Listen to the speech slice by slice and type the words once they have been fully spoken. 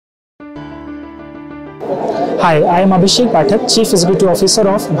Hi, I am Abhishek Pathak, Chief Executive Officer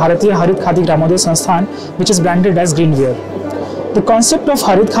of Bharatiya Harit Khadi Gramodaya Sansthan, which is branded as Greenwear. The concept of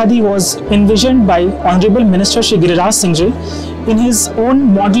Harit Khadi was envisioned by Honorable Minister Shri Giriraj Singh Ji in his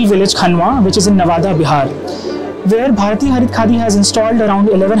own model village Khanwa, which is in Nevada, Bihar, where Bharatiya Harit Khadi has installed around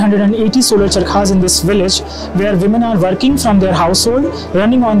 1180 solar charkhas in this village, where women are working from their household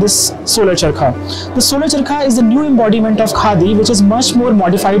running on this solar charkha. The solar charkha is the new embodiment of Khadi, which is much more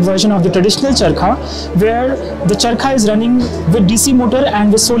modified version of the traditional charkha, where the charkha is running with DC motor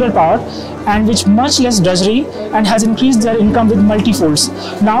and with solar power, and which much less drudgery and has increased their income with multifolds.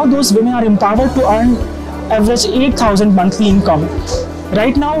 Now those women are empowered to earn average 8,000 monthly income.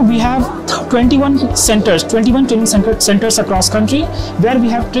 Right now we have 21 training centers across country, where we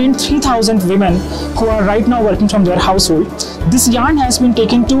have trained 3,000 women who are right now working from their household. This yarn has been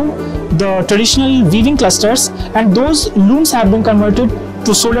taken to the traditional weaving clusters, and those looms have been converted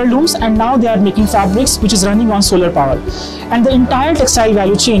to solar looms, and now they are making fabrics which is running on solar power. And the entire textile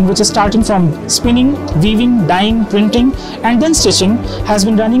value chain, which is starting from spinning, weaving, dyeing, printing and then stitching, has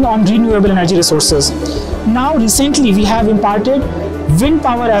been running on renewable energy resources. Now recently we have imparted wind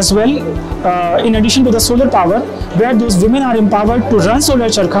power as well, in addition to the solar power, where those women are empowered to run solar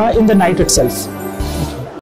charkha in the night itself.